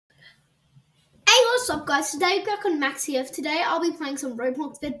What's up, guys? Today back on Max here. Today I'll be playing some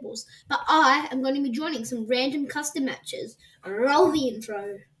Roblox bedwars, but I am going to be joining some random custom matches. Roll the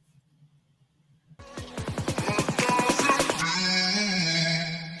intro.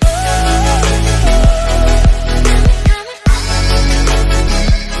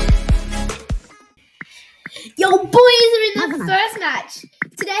 Yo, boys are in the first match.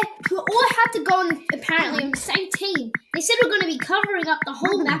 Today we all have to go on apparently on the same team. They said we're going to be covering up the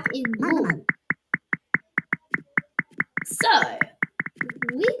whole map in blue. So,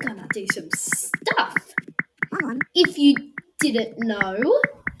 we're gonna do some stuff. If you didn't know.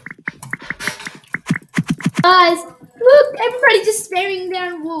 Guys, look, everybody just staring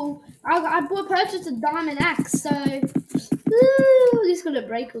down wool. I purchased a diamond axe, so just gonna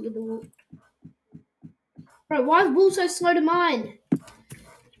break all of the wool. Bro, why is wool so slow to mine?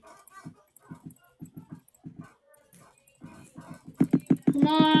 Come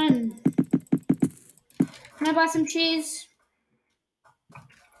on. Can I buy some cheese?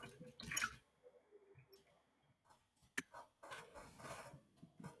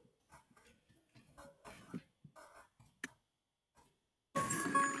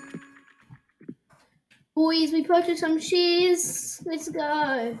 Boys, we purchased some cheese. Let's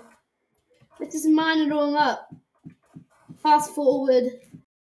go. Let's just mine it all up. Fast forward.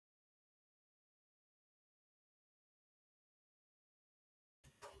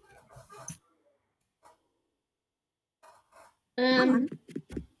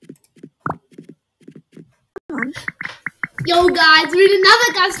 Yo guys, we're in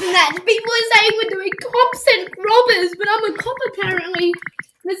another custom match. People are saying we're doing cops and robbers, but I'm a cop apparently.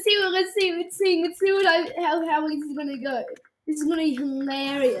 Let's see how this is gonna go. This is gonna be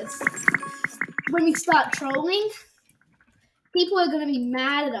hilarious. When we start trolling, people are gonna be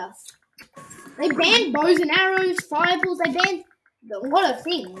mad at us. They banned bows and arrows, fireballs, they banned a lot of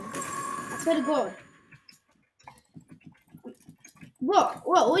things. I swear to God.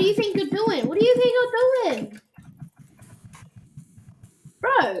 What do you think you're doing? What do you think you're doing?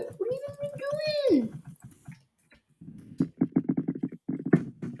 Bro, what do you think you're doing?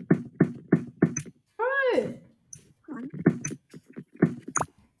 Bro.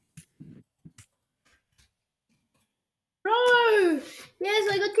 Bro.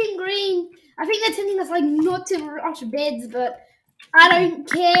 Yes, I got Team Green. I think they're telling us like not to rush beds, but I don't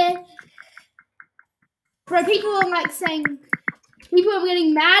care. Bro, people are like saying, people are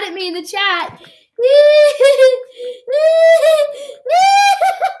getting mad at me in the chat. This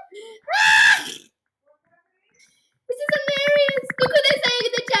is hilarious. Look what they're saying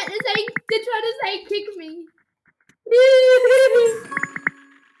in the chat. They're trying to say kick me.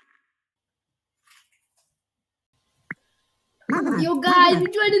 Yo guys, we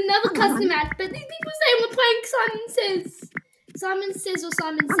joined another custom match, but these people saying we're playing Simon Says. Simon Says or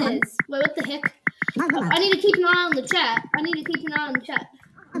Simon Says. Wait, what the heck? I need to keep an eye on the chat.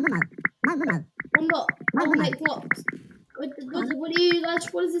 One more. I will make blocks.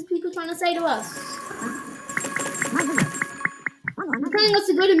 What is this people trying to say to us? They're telling us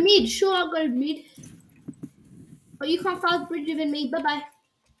to go to mid. Sure, I'll go to mid. But you can't fast bridger than me. Bye-bye.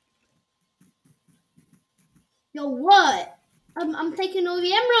 Yo, what? I'm taking all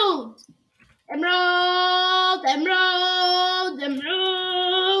the emeralds. Emeralds.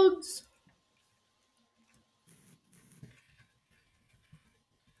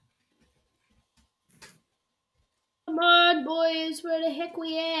 Come on, boys. Where the heck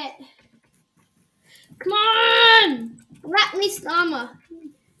we at? Come on! Wrap me scammer.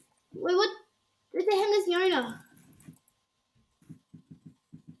 Wait, what the hell is Yona?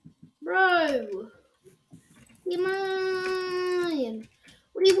 Bro. Come on.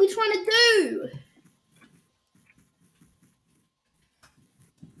 What are we trying to do?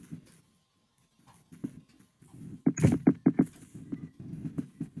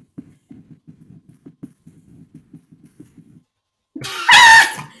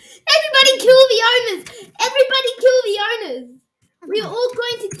 Everybody kill the owners! Everybody kill the owners! We are all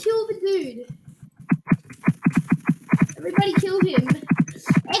going to kill the dude. Everybody kill him.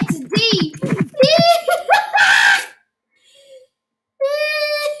 XD!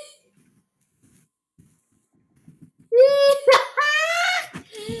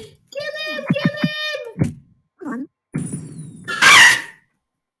 Kill him! Come on.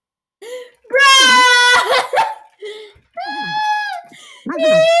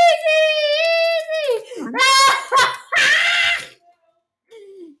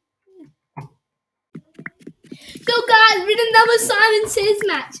 So guys, we're in another Simon Says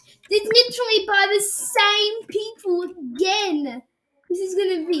match. It's literally by the same people again. This is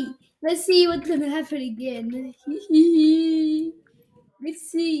gonna be. Let's see what's gonna happen again. Let's see.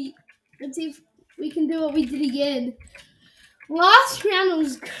 Let's see if We can do what we did again. Last round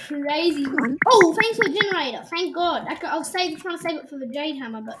was crazy. Oh, thanks for the generator. Thank God. I was trying to save it for the Jade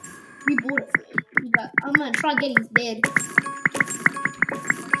Hammer, but you bought it for me. But I'm going to try getting his bed.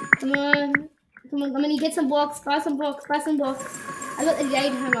 Come on. Come on. I'm going to get some blocks. Buy some blocks. Buy some blocks. I got the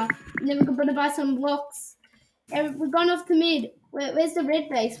Jade Hammer. And then we're going to buy some blocks. And we're going off to mid. Where's the red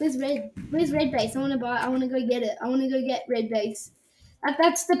base? Where's red? Where's red base? I want to go get it. I want to go get red base.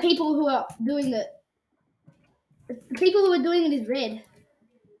 That's the people who are doing it. The people who are doing it is red.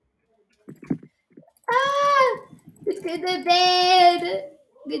 Ah! Let's get the bed.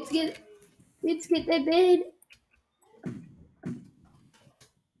 Let's get the bed.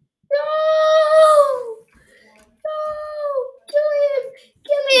 No! No! Kill him!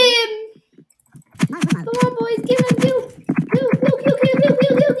 Kill him! Come on, boys, kill him! Kill! Kill! Kill! Kill! Kill! Kill! Kill!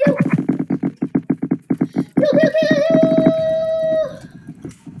 Kill! Kill! Kill! Kill! Kill!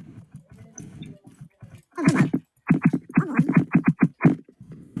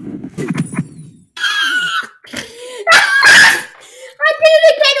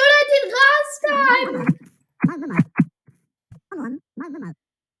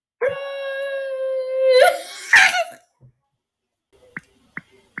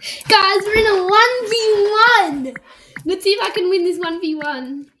 Guys, we're in a 1v1. Let's see if I can win this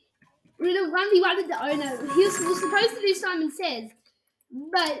 1v1. We're in a 1v1 with the owner. We're supposed to do Simon Says,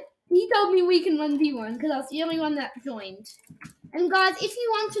 but he told me we can 1v1 because I was the only one that joined. And guys, if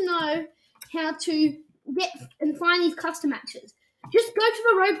you want to know how to get and find these custom matches, just go to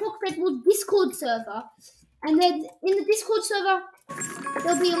the Roblox bedwars Discord server, and then in the Discord server,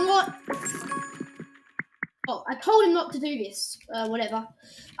 there'll be a lot. Oh, I told him not to do this. Whatever.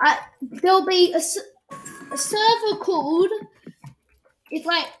 There'll be a server called. It's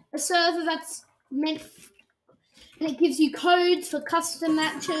like a server that's meant, and it gives you codes for custom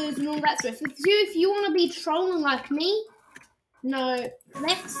matches and all that stuff. If you want to be trolling like me, no,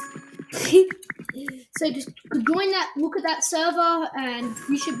 let's. So just join that. Look at that server, and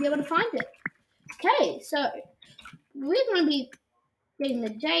you should be able to find it. Okay, so we're going to be getting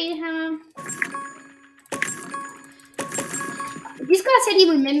the Jade Hammer. This guy said he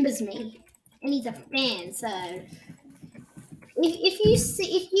remembers me, and he's a fan. So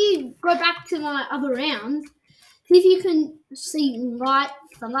if you go back to my other rounds, see if you can see Light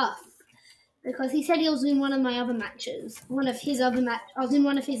for Love, because he said he was in one of my other matches. I was in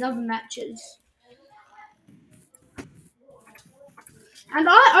one of his other matches, and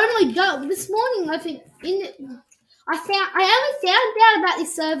I only got this morning. I think I only found out about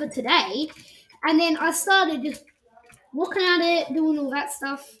this server today, and then I started just looking at it, doing all that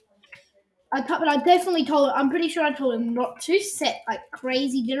stuff. But I'm pretty sure I told him not to set like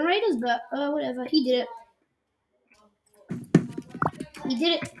crazy generators, but whatever. He did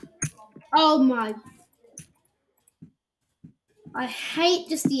it. Oh my. I hate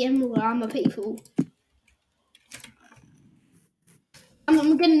just the emerald armor people.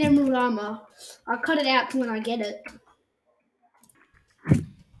 I'm getting emerald armor. I'll cut it out when I get it.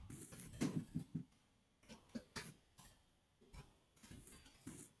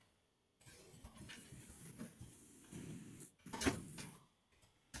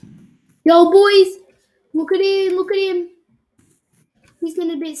 Yo, boys, look at him. He's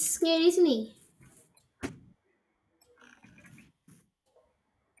getting a bit scared, isn't he?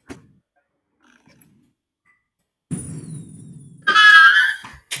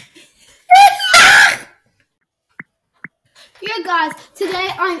 Yeah, guys, today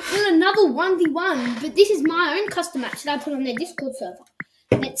I'm in another 1v1, but this is my own custom match that I put on their Discord server.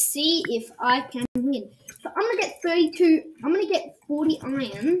 Let's see if I can win. So I'm going to get 32, I'm going to get 40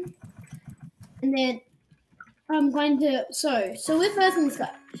 iron, and then I'm going to, so we're first in this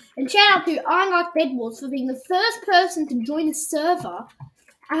guy. And shout out to I Like Bedwars for being the first person to join the server,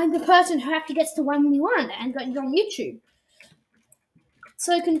 and the person who actually gets to 1v1 and got it on YouTube.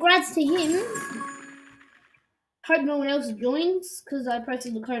 So congrats to him. Hope no one else joins, because I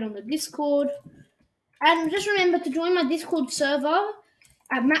posted the code on the Discord. And just remember to join my Discord server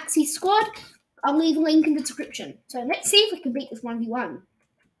at Maxi Squad. I'll leave a link in the description. So let's see if we can beat this 1v1.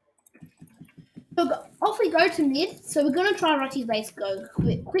 So off we go to mid. So we're going to try Rocky's base go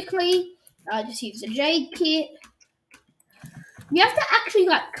quickly. Just use the Jade kit. You have to actually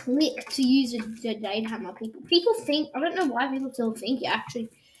like click to use the Jade Hammer. People think, I don't know why people still think you actually,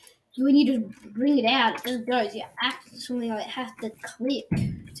 when you just bring it out, it just goes. You actually like have to click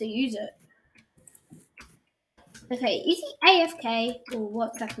to use it. Okay, is he AFK or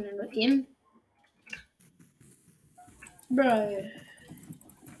what's happening with him? Bro.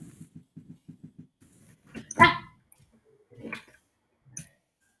 Ah.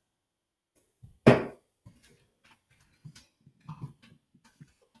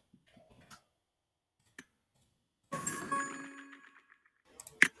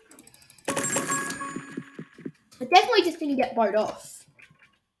 definitely just didn't get bowed off.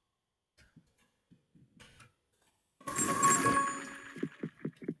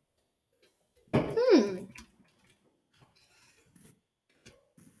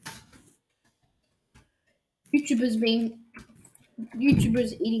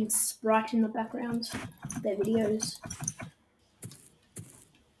 YouTubers eating Sprite in the background of their videos.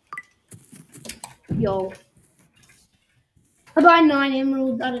 Yo. I buy 9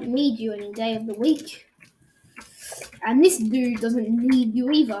 emeralds, I don't need you any day of the week. And this dude doesn't need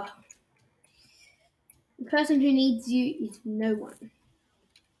you either. The person who needs you is no one.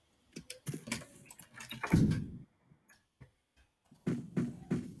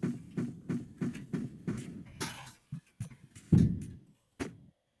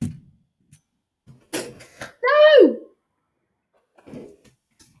 No!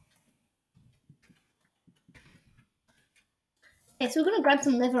 Okay, so we're gonna grab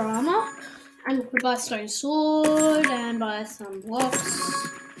some leather armor and we'll buy a stone sword and buy some blocks.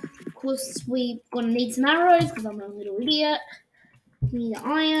 Of course, we're gonna need some arrows because I'm a little idiot. Need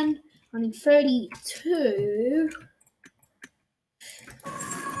iron. I need 32.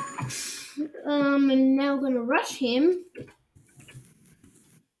 And now we're gonna rush him.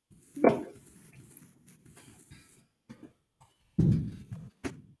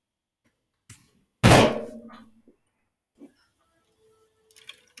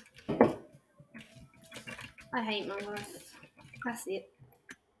 I hate my life. That's it.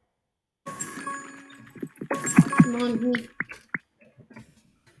 Come on,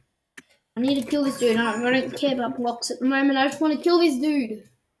 I need to kill this dude. I don't care about blocks at the moment. I just want to kill this dude.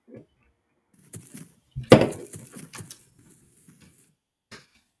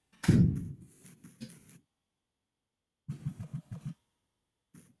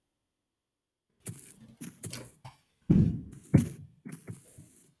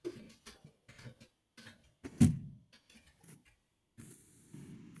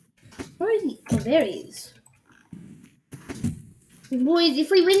 Where is he? Oh, there he is. Boys, if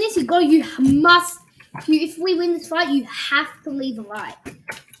we win this, if we win this fight, you have to leave a like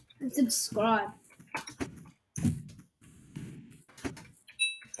and subscribe.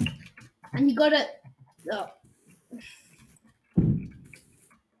 And you gotta, get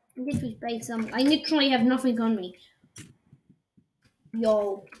to his base. I literally have nothing on me.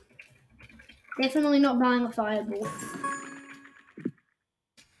 Yo. Definitely not buying a fireball.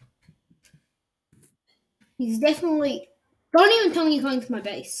 He's definitely... Don't even tell me you're going to my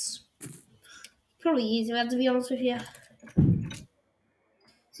base. Probably is, I have to be honest with you.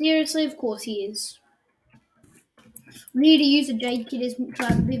 Seriously, of course he is. We need to use a Jade Kit to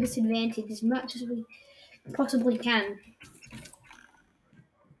our biggest advantage as much as we possibly can.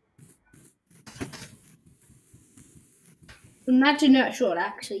 Imagine that shot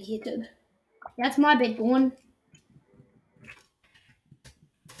actually hit it. That's my big one.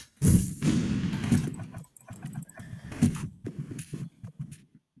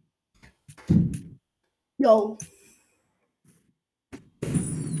 Yo.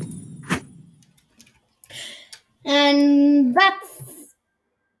 And that's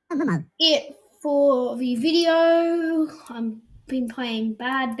it for the video. I've been playing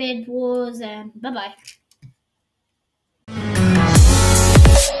Bad Bed Wars and bye-bye.